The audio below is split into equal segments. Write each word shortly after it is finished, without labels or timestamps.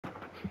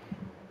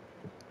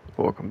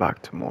Welcome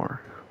back to more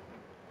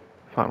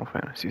Final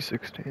Fantasy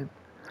XVI.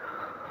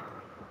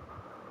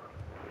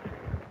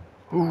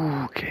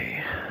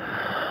 Okay.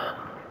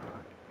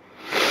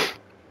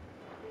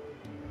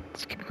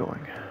 Let's keep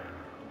going.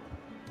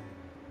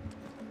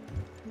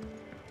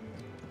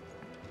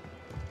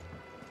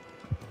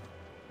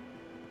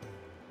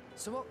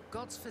 So what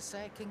God's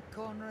forsaken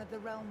corner of the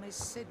realm is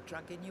Sid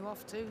dragging you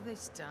off to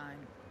this time?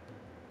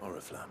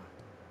 Oriflamme.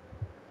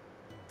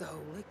 The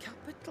Holy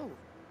Capital.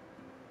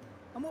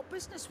 And what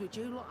business would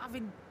you lot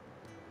having?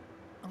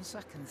 On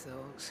second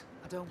thoughts,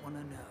 I don't want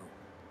to know.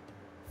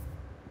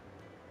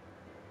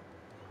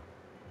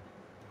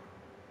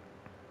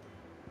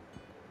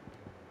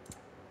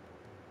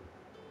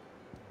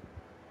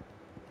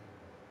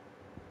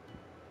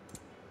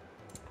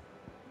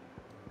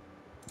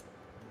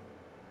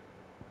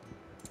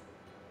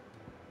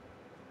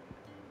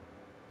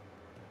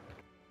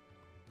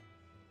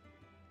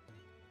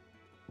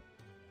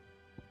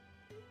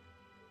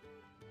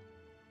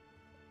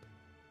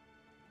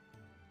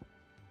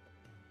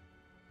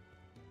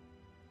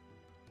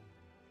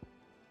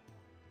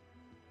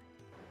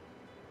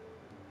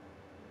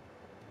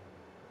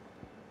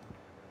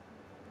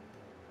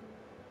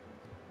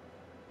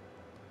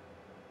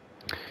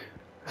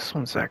 This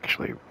one's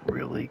actually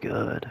really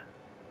good.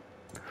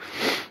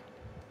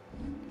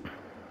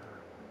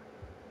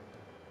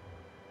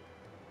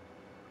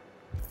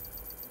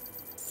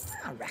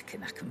 I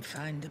reckon I can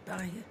find a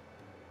buyer.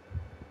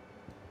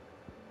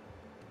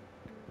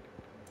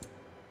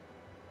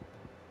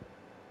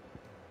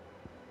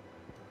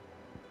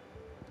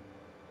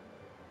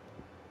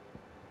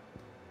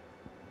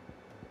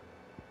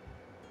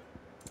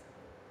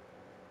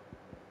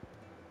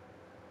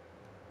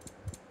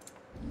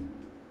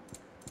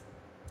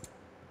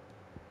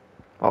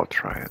 I'll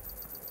try it.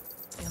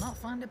 You'll not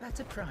find a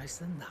better price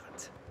than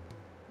that.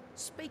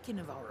 Speaking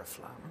of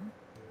Oriflamme,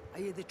 I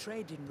hear the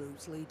trading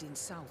routes leading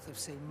south have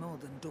seen more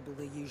than double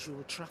the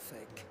usual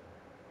traffic.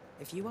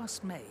 If you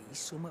ask me,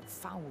 somewhat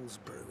foul's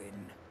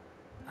brewing,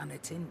 and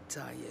it ain't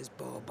Tyre's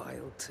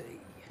borbile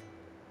tea.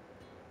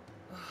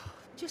 Oh,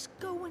 just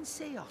go and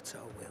see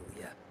Otto,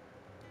 will ya?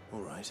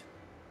 All right.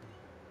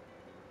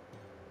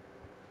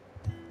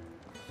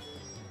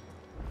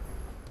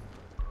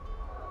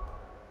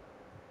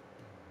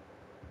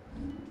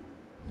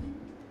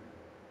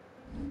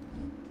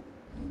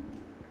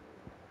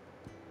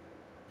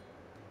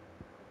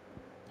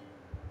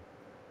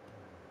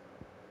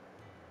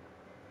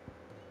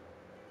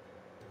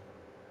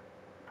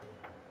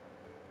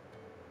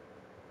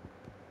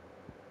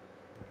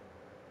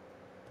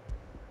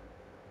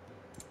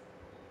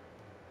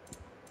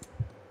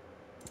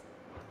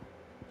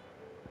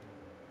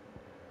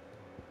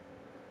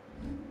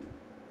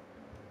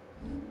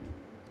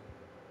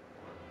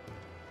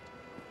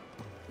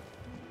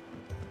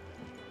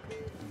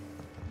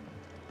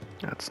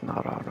 That's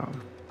not Otto.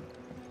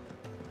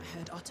 I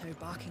heard Otto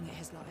barking at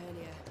his lot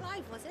earlier.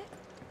 Clive, was it?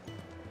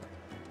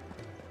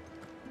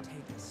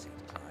 Take a seat,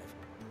 Clive.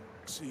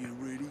 So you're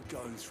really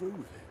going through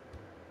with it?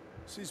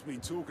 Sid's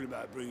been talking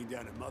about bringing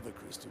down a Mother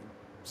Crystal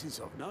since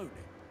I've known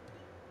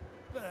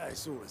it. But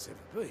that's all it's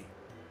ever been.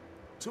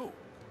 Talk.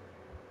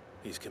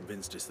 He's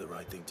convinced it's the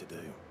right thing to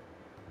do.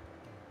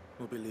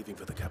 We'll be leaving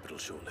for the capital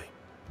shortly.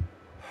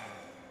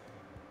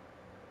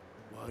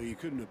 Well, you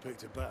couldn't have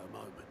picked a better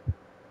moment.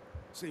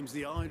 Seems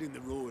the hiding the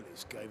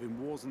Royalists gave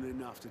him wasn't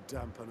enough to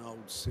dampen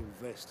old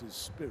Sylvester's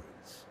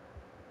spirits.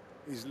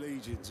 His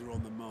legions are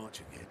on the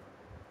march again.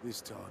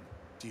 This time,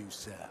 due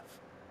south.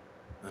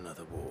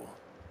 Another war.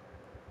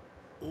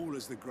 All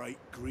as the great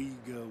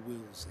Grieger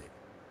wills it.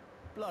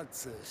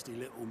 Bloodthirsty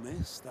little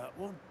miss, that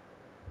one.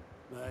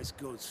 But that's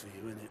God's for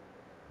you, innit?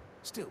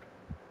 Still,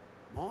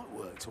 might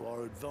work to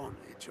our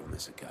advantage on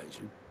this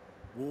occasion.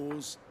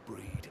 Wars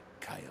breed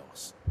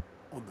chaos.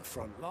 On the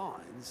front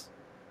lines,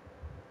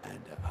 and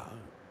at home.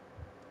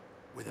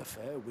 With a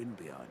fair wind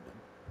behind them,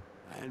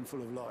 a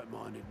handful of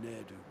like-minded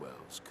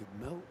ne'er-do-wells could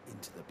melt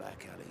into the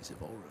back alleys of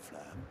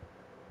Oriflamme.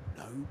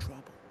 No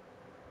trouble.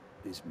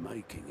 It's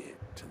making it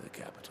to the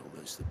capital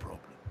that's the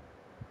problem.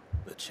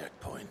 The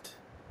checkpoint.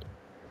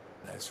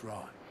 That's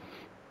right.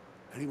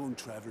 Anyone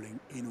travelling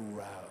in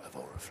or out of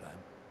Oriflamme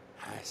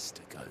has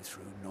to go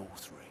through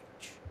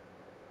Northreach.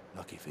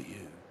 Lucky for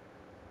you,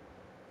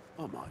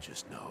 I might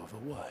just know of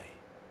a way.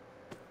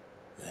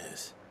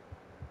 Yes.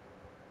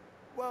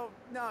 Well,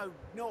 no,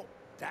 not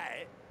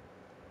that.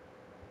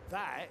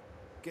 That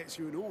gets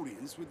you an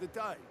audience with the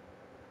Dane.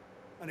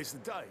 And it's the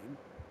Dane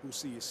who'll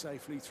see you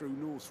safely through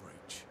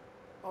Northreach.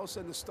 I'll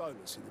send a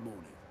Stolas in the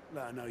morning,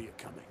 let her know you're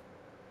coming.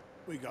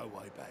 We go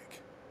way back,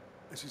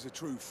 and she's a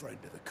true friend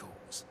of the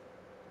cause.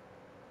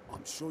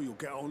 I'm sure you'll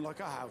get on like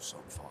a house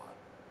on fire.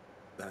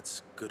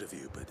 That's good of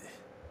you, but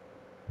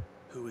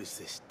who is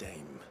this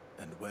dame,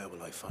 and where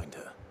will I find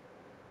her?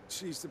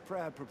 She's the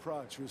proud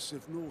proprietress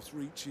of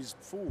Northreach's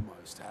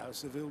foremost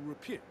house of ill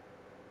repute,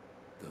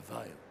 the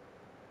Vale.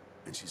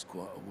 And she's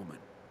quite a woman,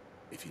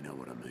 if you know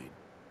what I mean.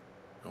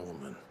 A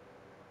woman.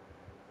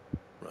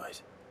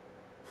 Right.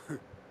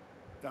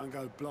 Don't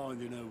go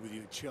blinding her with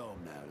your charm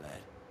now,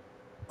 lad.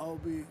 I'll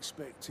be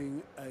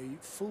expecting a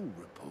full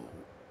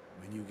report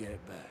when you get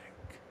back.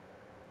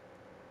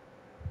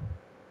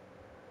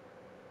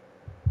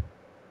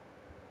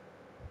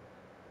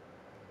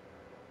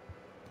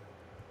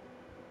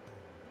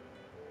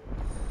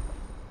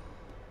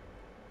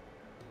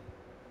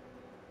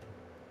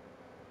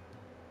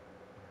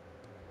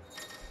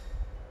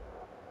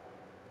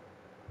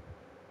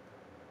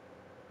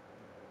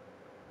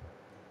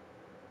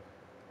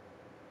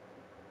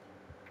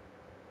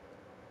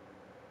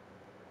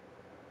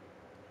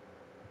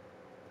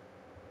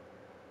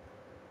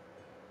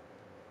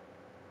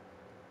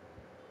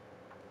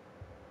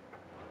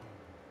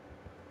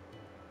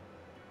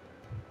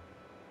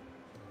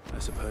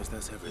 I suppose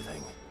that's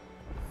everything.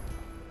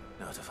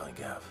 Now to find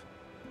Gav.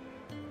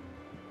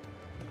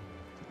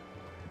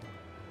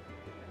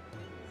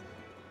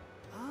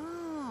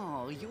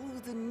 Oh, you're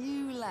the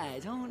new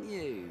lad, aren't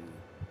you?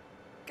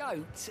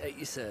 Goat at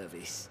your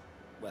service.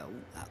 Well,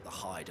 at the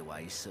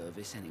hideaway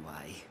service,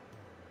 anyway.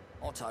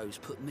 Otto's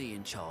put me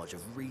in charge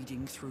of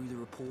reading through the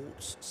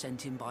reports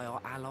sent in by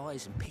our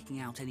allies and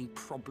picking out any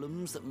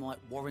problems that might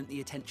warrant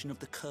the attention of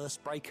the curse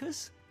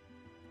breakers.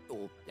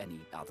 Or any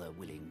other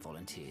willing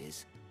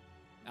volunteers.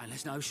 And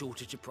there's no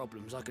shortage of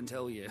problems, I can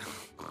tell you.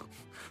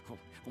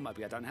 Or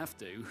maybe I don't have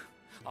to.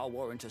 I'll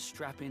warrant a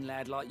strapping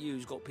lad like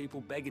you's got people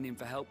begging him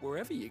for help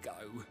wherever you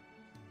go.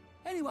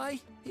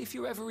 Anyway, if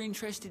you're ever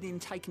interested in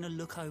taking a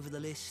look over the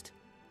list,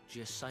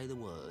 just say the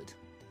word.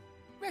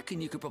 Reckon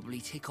you could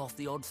probably tick off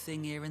the odd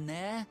thing here and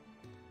there.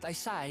 They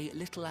say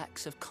little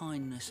acts of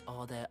kindness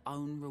are their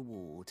own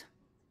reward.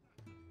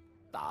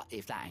 But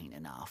if that ain't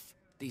enough,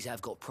 these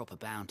have got proper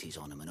bounties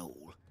on them and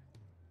all.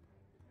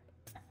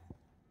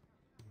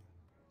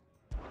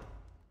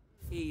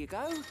 Here you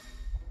go.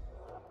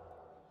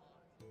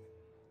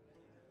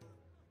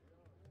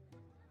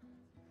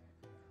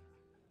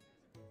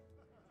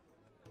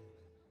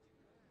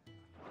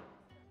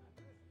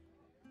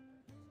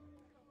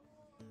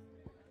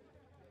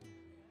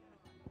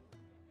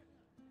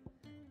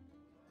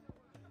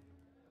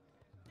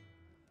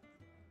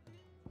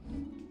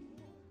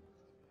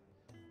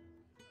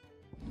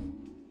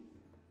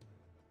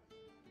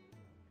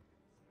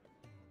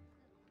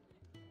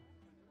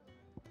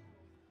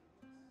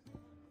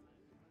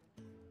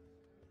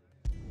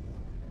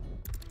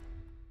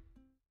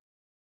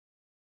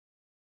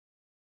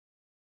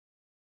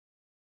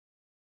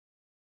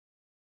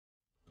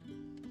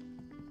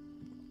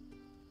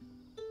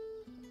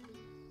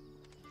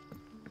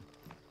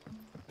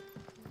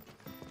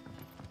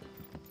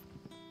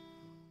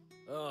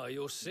 Ah,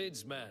 you're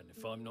Sid's man,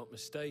 if I'm not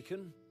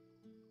mistaken.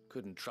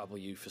 Couldn't trouble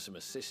you for some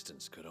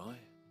assistance, could I?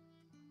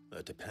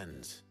 That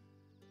depends.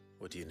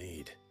 What do you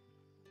need?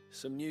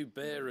 Some new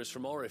bearers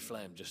from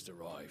Oriflamme just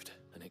arrived,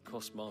 and it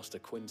cost Master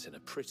Quinton a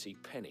pretty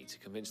penny to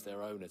convince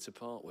their owner to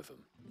part with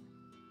them.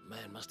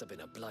 Man must have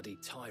been a bloody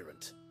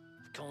tyrant.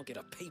 Can't get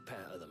a peep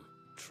out of them,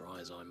 try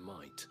as I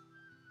might.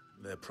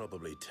 They're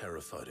probably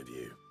terrified of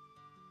you.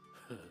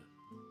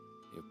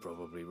 You're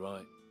probably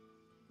right.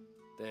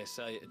 Dare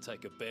say it'd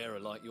take a bearer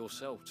like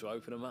yourself to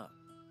open them up.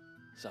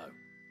 So,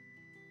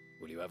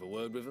 will you have a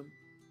word with them?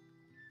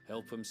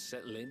 Help them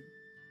settle in?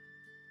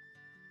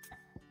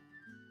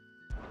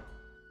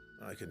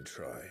 I can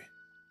try.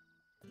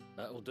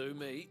 That'll do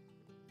me.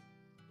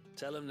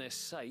 Tell them they're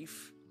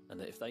safe, and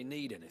that if they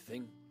need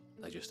anything,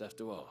 they just have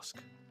to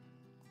ask.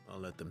 I'll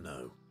let them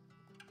know.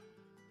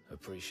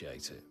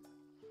 Appreciate it.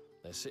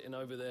 They're sitting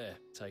over there,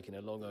 taking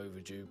a long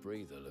overdue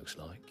breather, looks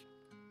like.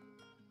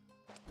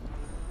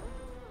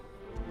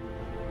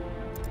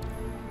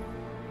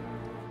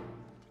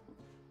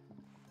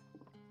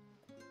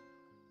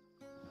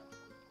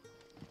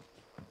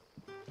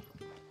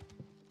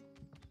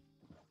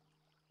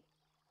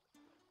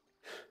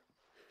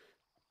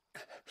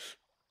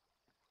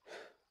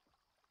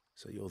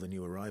 So you're the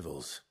new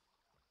arrivals.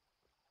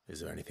 Is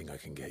there anything I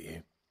can get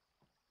you?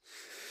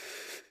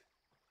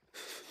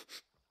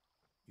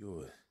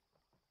 You're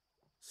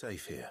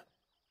safe here.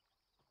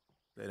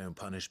 They don't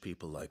punish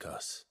people like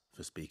us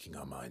for speaking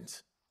our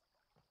minds.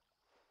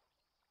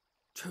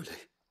 Truly.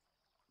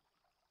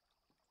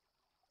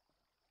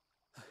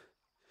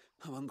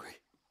 I'm hungry.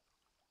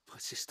 My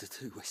sister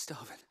too, we're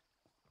starving.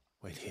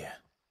 Wait here.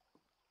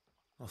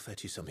 I'll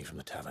fetch you something from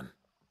the tavern.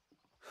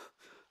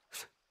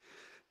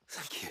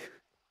 Thank you.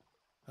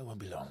 I won't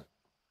be long.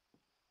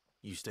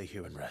 You stay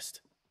here and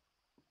rest.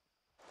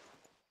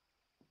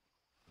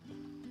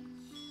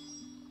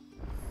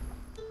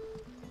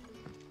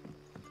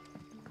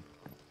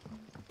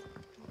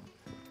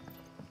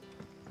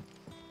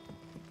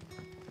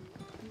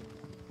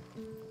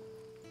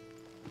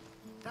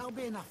 That'll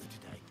be enough for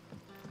today.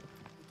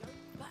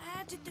 But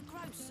how did the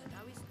grocer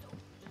know his dog?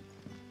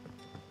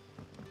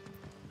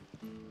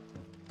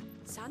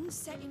 Sun's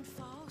setting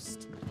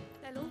fast.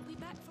 They'll all be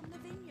back from the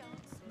vineyards.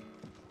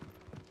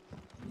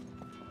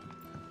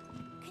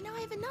 Can I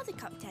have another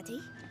cup,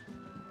 Daddy?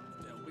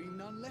 There'll be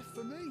none left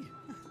for me.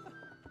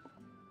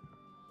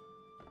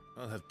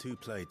 I'll have 2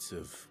 plates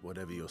of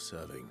whatever you're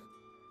serving.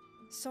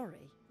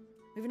 Sorry.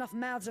 We've enough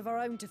mouths of our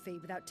own to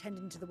feed without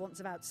tending to the wants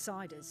of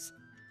outsiders.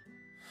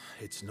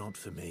 It's not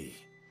for me.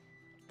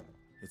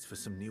 It's for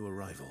some new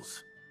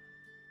arrivals.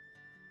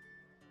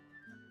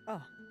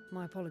 Oh,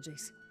 my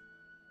apologies.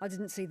 I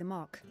didn't see the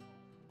mark.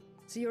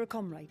 So you're a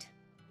comrade.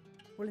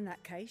 Well, in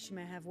that case, you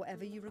may have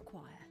whatever you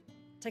require.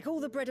 Take all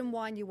the bread and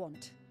wine you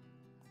want.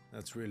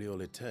 That's really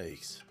all it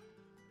takes.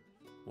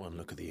 One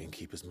look at the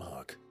innkeeper's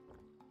mark.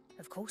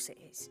 Of course it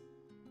is.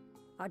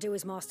 I do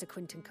as Master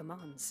Quinton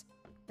commands,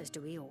 as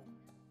do we all.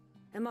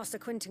 And Master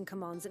Quinton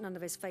commands that none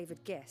of his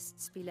favoured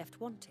guests be left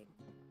wanting.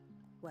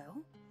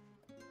 Well,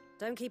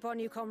 don't keep our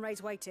new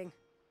comrades waiting.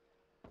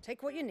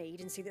 Take what you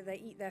need and see that they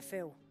eat their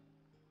fill.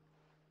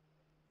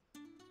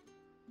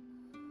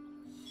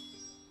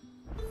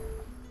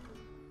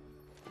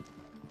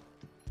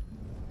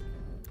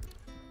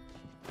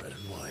 Bread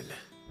and wine.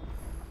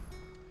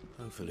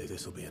 Hopefully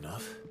this'll be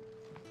enough.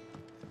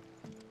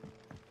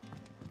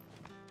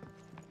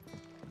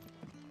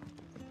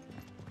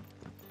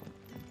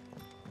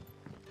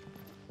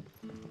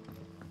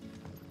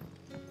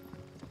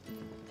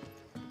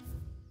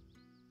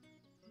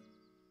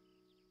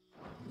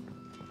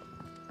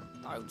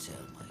 Don't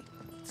tell me.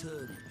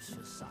 Turnips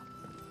for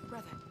supper.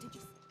 Brother, did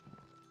you...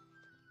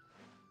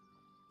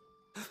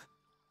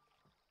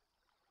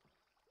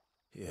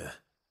 Here.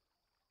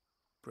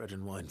 Bread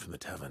and wine from the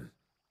tavern.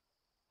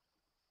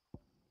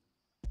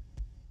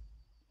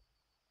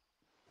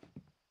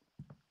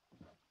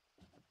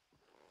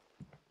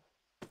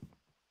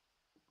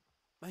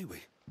 May we?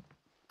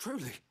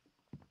 Truly?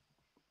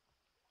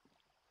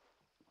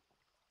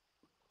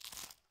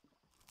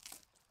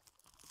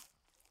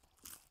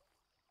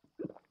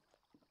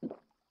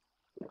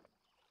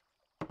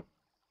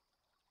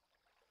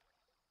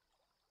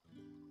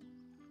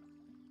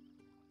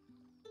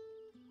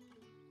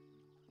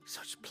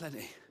 Such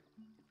plenty.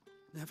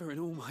 Never in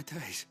all my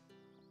days.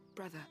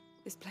 Brother,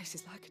 this place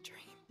is like a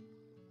dream.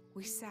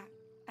 We sat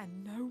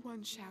and no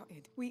one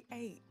shouted. We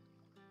ate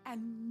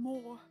and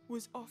more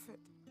was offered.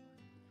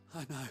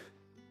 I know.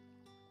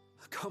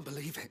 I can't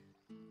believe it.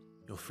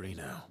 You're free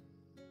now.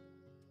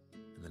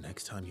 And the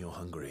next time you're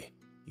hungry,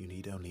 you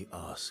need only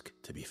ask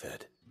to be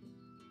fed.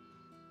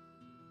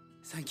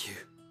 Thank you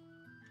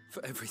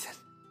for everything.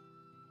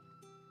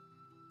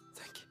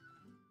 Thank you.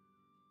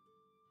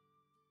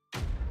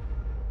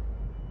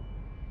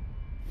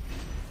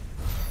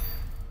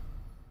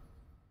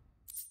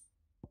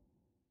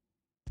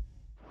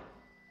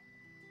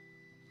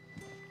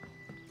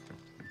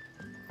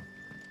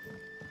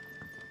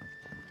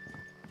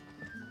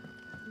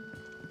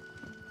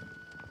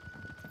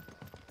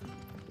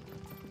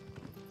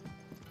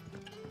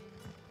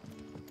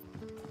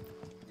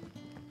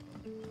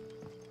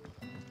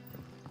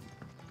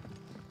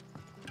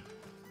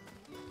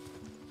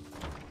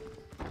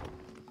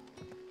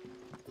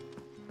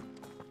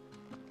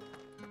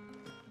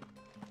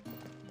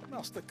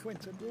 Master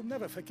Quinton will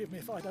never forgive me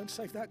if I don't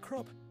save that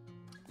crop.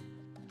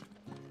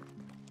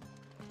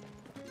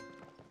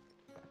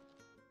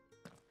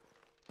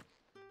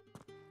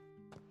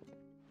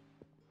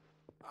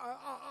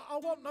 I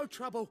want no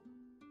trouble.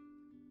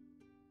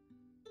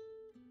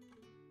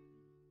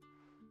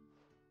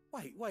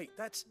 Wait,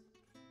 that's...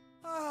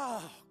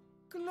 Ah,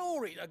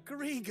 glory to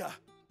Grieger.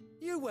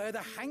 You were the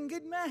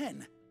hanged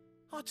man.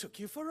 I took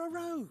you for a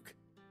rogue.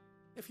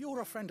 If you're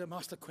a friend of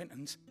Master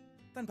Quinton's,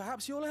 then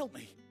perhaps you'll help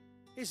me.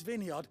 His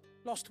vineyard,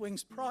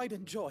 Lostwing's pride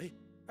and joy,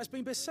 has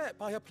been beset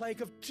by a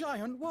plague of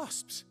giant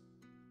wasps.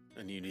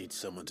 And you need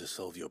someone to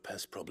solve your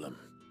pest problem.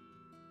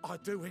 I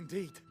do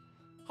indeed.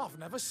 I've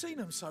never seen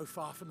them so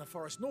far from the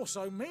forest, nor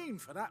so mean,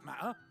 for that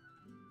matter.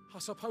 I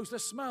suppose the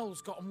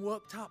smell's got 'em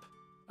worked up.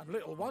 And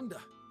little wonder.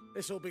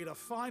 This'll be the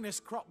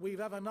finest crop we've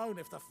ever known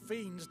if the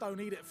fiends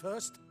don't eat it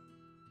first.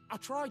 I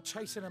tried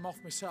chasing them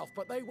off myself,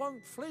 but they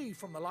won't flee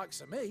from the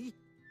likes of me.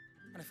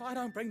 And if I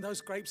don't bring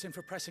those grapes in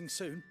for pressing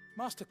soon,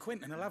 Master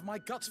Quinton will have my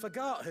guts for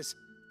garters.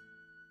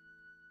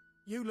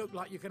 You look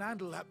like you can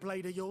handle that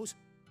blade of yours.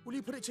 Will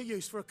you put it to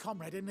use for a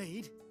comrade in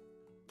need?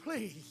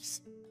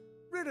 Please,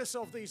 rid us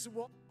of these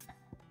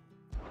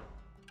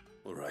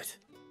All right.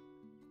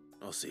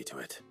 I'll see to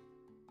it.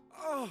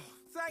 Oh,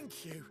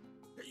 thank you.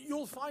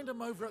 You'll find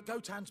them over at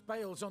Gotan's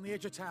Bales on the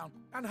edge of town.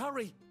 And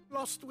hurry,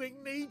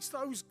 Lostwing needs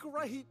those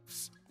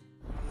grapes.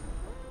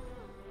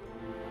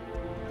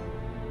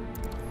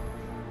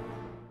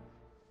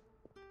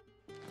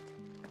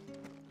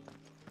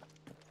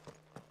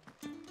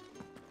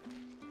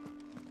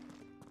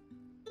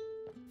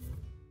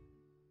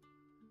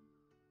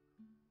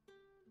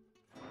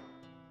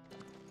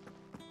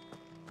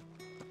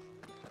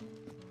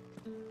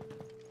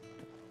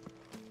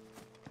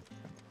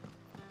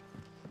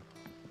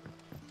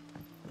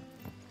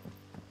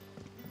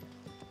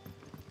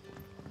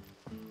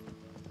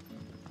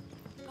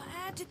 But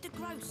how did the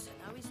grocer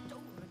know his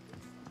daughter?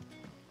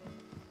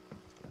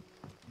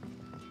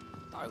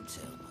 Don't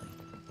tell me.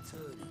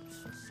 Turnips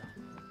for supper.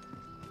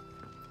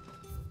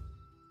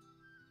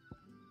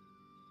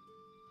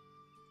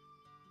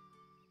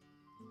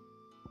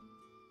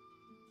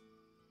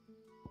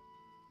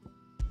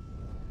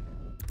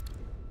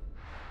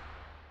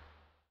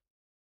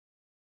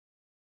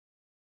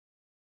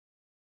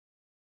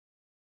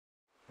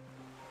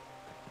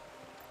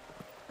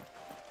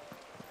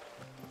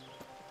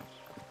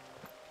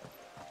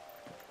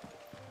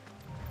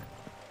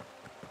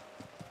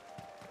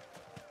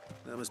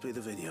 That must be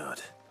the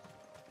vineyard.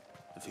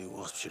 A few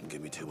wasps shouldn't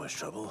give me too much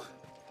trouble.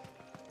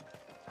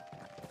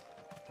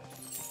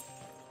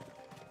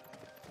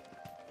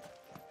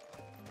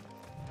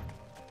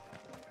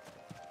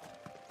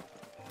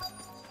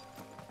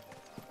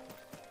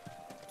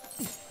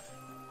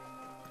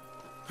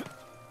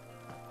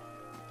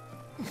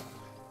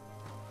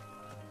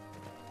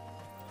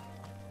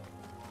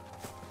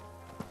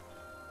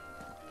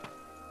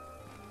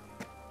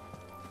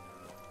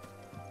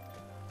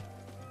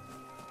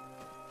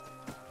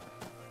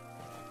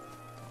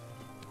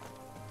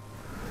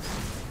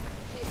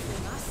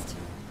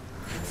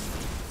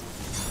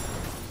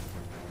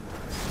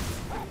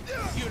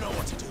 You know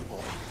what to do, boy.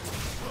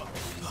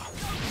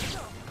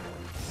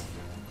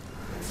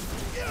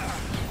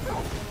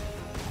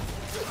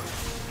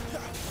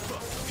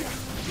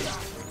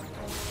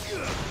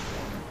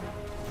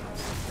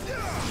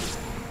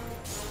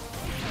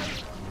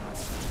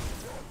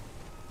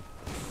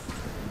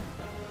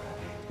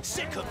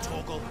 Sick of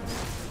Torgal!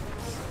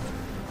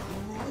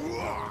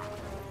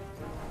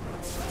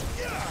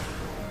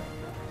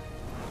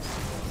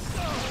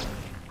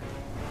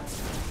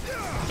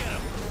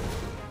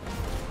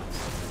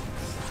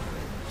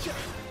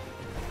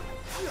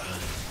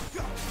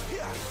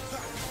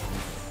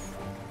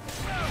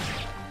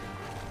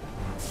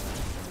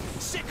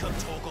 Sick of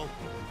Torgal!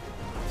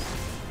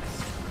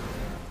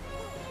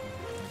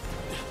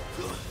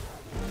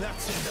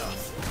 That's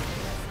enough!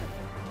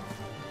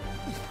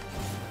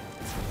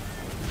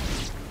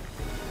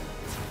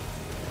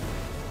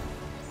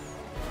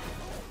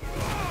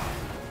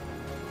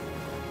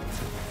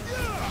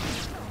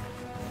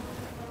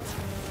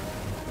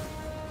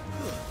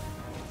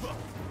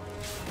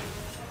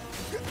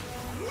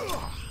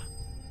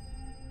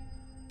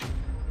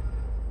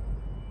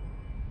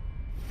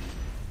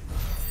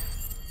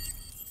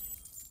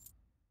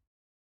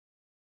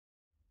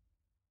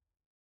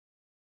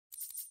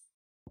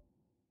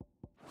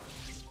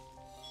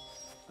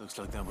 Looks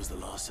like that was the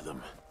last of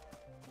them.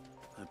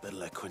 I'd better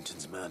let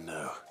Quentin's man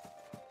know.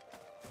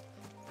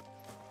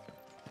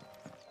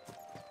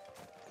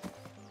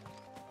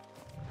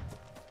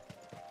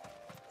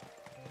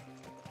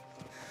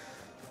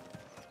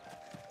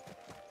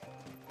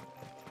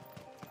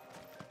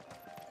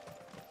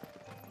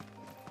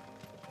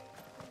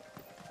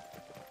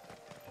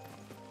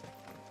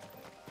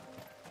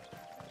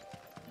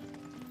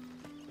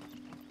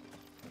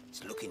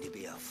 It's looking to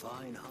be a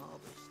fine harvest.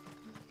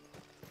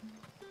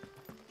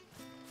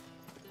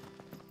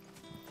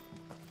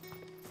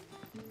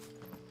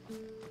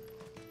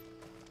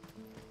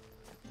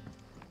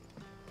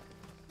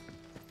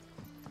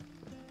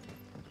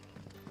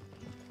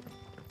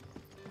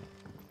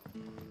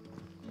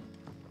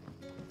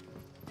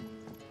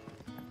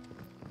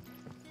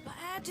 But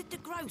how did the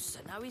grocer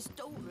know his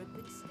daughter had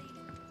been stealing?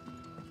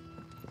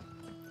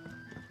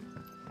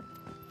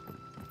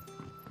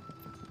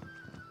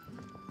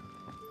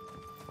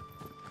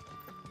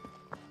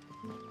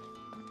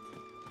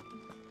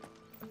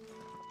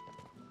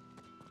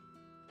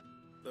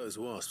 Those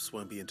wasps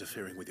won't be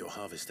interfering with your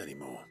harvest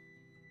anymore.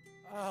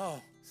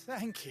 Oh,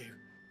 thank you.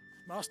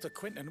 Master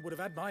Quentin would have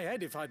had my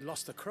head if I'd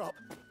lost the crop.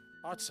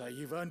 I'd say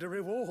you've earned a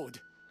reward.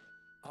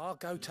 Our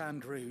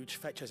Gotand Rouge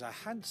fetches a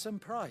handsome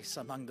price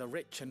among the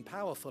rich and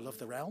powerful of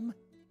the realm.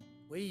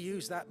 We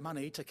use that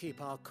money to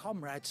keep our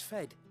comrades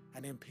fed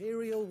and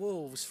imperial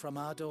wolves from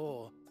our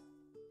door.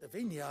 The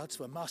vineyards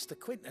were Master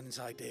Quentin's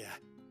idea.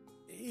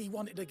 He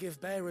wanted to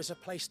give bearers a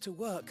place to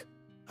work,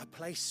 a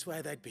place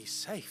where they'd be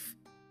safe.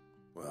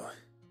 Well,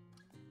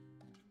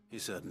 he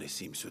certainly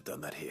seems to have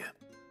done that here.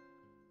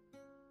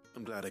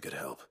 I'm glad I could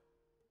help.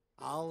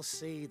 I'll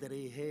see that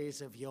he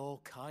hears of your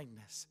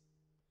kindness.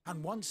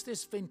 And once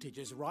this vintage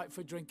is ripe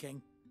for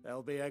drinking,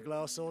 there'll be a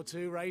glass or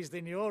two raised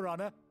in your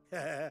honor.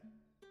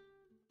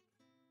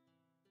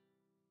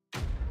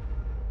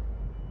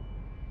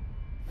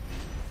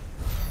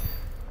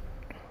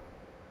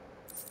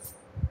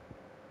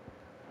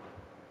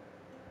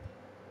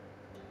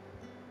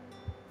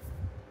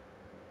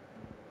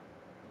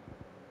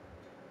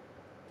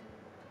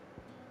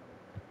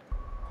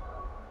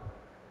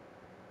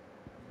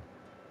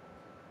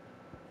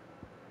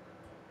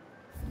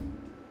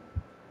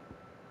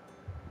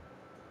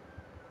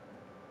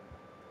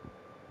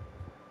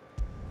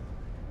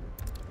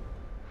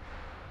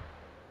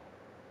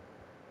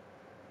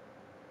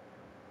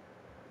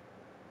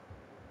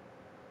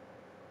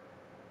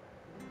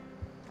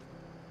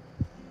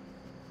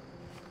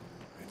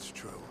 It's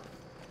true.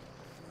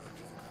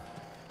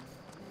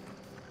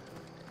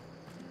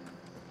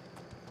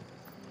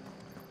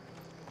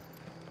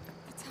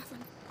 The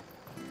tavern.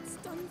 It's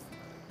done.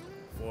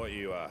 What are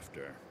you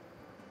after?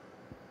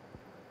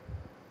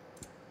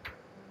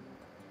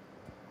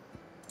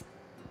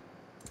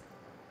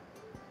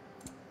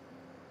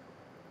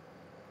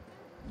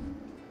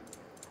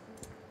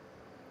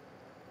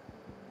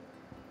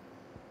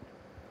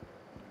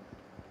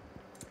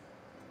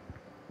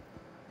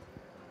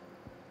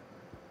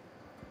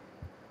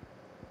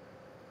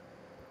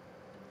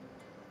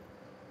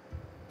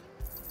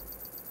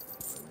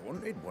 I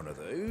wanted one of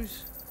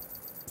those.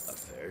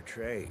 Fair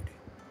trade.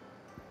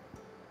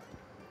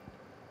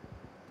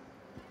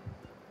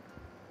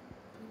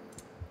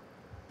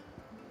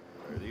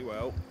 Fare thee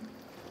well.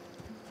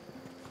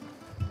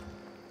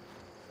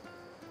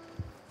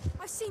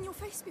 I've seen your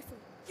face before.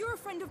 You're a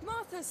friend of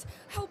Martha's.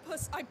 Help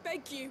us, I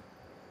beg you.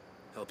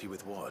 Help you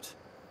with what?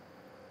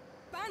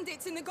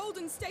 Bandits in the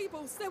Golden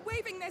Stables. They're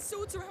waving their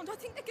swords around. I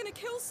think they're gonna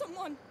kill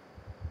someone.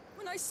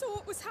 When I saw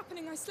what was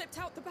happening, I slipped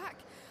out the back.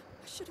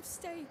 I should have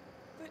stayed,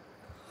 but...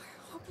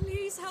 Oh,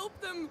 please help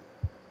them.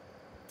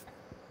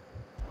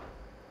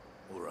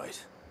 All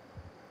right.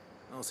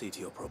 I'll see to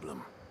your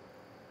problem.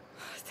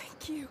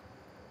 Thank you.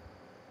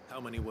 How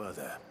many were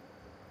there?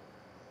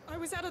 I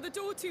was out of the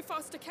door too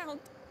fast to count.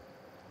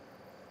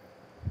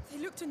 They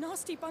looked a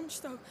nasty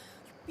bunch, though.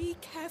 Be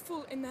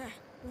careful in there,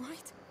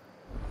 right?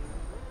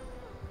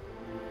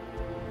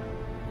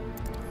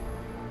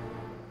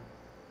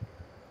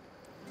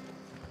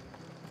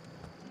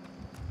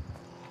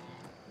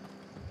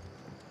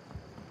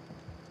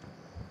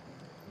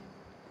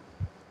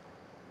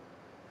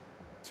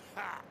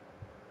 Ha!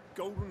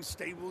 Golden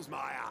Stables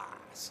my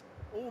ass.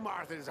 All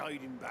Martha's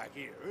hiding back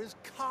here is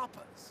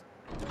coppers.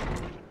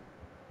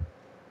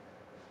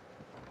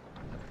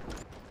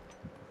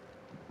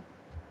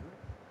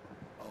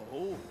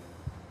 Oh,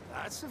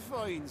 that's a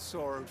fine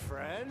sword,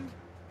 friend.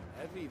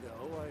 Heavy,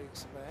 though, I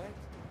expect.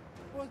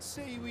 What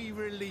say we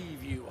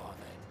relieve you of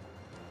it?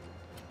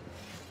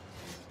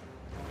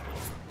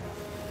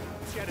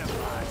 Get him,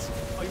 lads.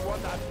 I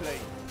want that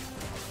blade.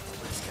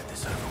 Let's get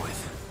this over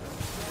with.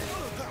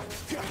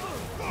 Get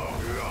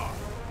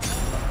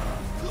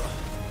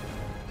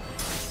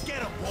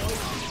him, boy!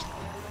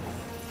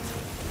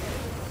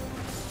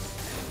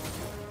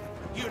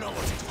 You know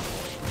what to do.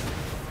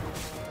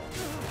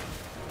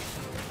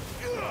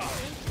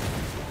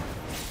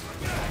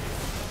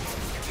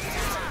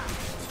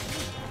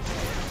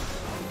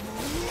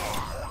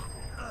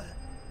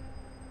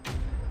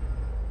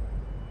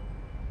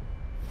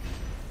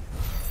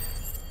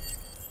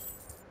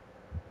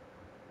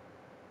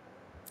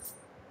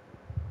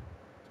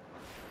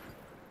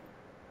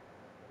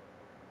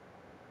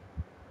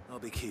 I'll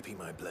be keeping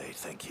my blade,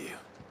 thank you.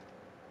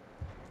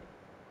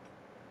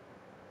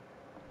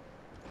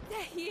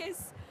 There he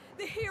is!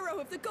 The hero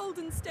of the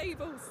Golden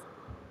Stables!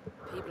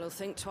 People will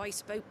think twice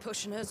about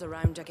pushing us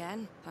around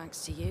again,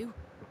 thanks to you.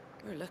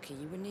 We're lucky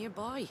you were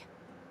nearby.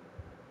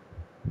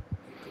 You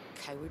good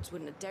cowards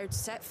wouldn't have dared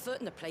set foot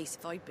in the place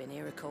if I'd been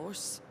here, of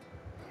course.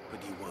 But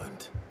you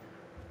weren't.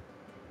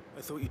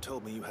 I thought you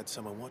told me you had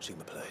someone watching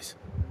the place.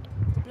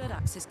 The Blood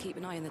Axes keep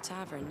an eye on the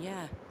tavern,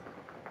 yeah.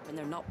 When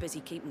they're not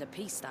busy keeping the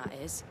peace, that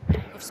is.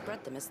 I've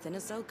spread them as thin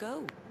as they'll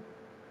go.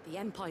 The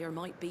Empire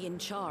might be in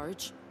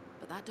charge,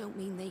 but that don't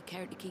mean they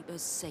care to keep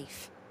us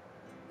safe.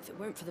 If it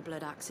weren't for the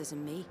Blood Axes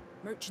and me,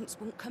 merchants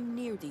won't come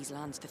near these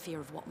lands for fear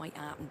of what might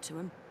happen to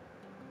them.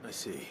 I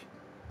see.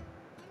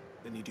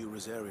 Then you do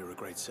Rosaria a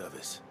great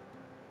service.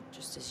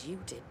 Just as you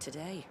did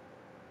today.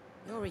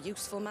 You're a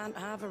useful man to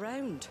have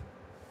around.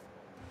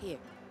 Here.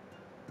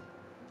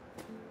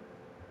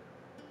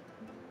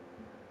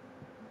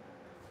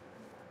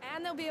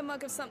 And there'll be a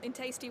mug of something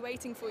tasty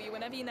waiting for you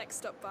whenever you next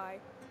stop by.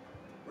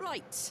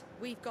 Right,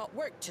 we've got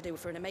work to do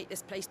for to make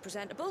this place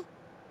presentable.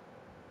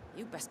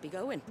 You best be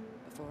going,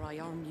 before I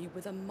arm you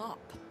with a mop.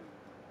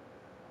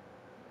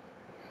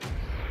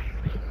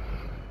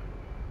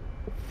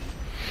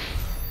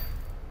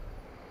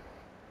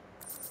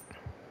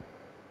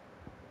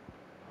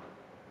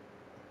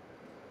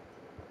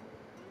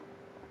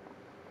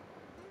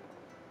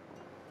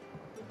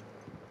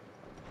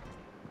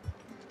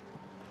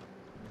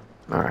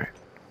 Alright.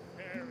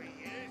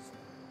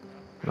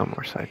 No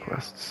more side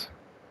quests.